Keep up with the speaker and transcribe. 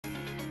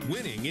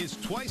Winning is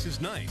twice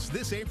as nice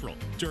this April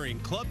during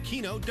Club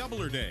Keno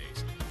Doubler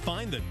Days.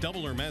 Find the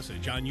Doubler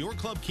message on your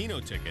Club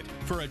Keno ticket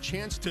for a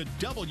chance to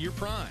double your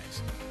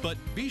prize. But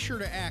be sure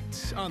to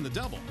act on the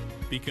double,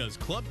 because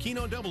Club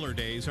Keno Doubler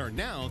Days are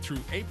now through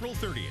April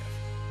 30th.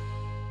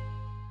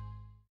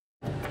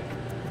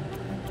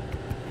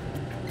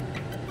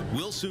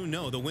 We'll soon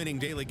know the winning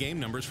daily game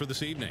numbers for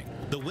this evening.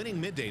 The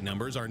winning midday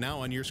numbers are now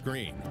on your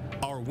screen.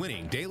 Our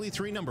winning daily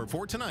 3 number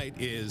for tonight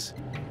is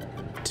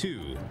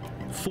 2,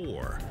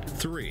 4,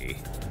 3.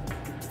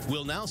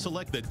 We'll now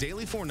select the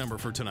daily 4 number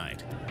for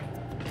tonight.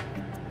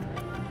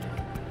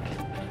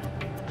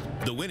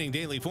 The winning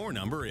daily 4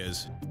 number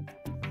is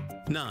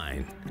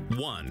 9,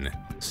 1,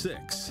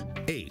 6,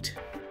 8.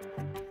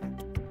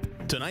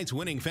 Tonight's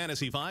winning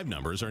Fantasy 5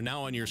 numbers are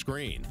now on your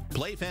screen.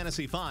 Play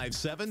Fantasy 5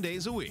 7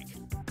 days a week.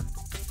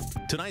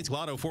 Tonight's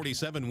Lotto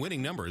 47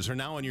 winning numbers are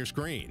now on your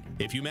screen.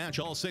 If you match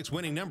all 6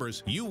 winning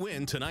numbers, you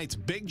win tonight's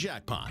big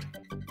jackpot.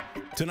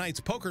 Tonight's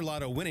Poker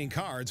Lotto winning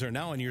cards are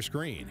now on your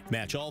screen.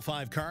 Match all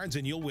 5 cards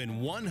and you'll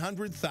win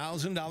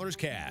 $100,000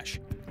 cash.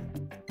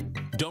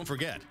 Don't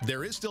forget,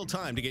 there is still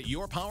time to get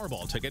your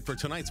Powerball ticket for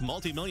tonight's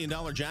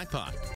multi-million-dollar jackpot.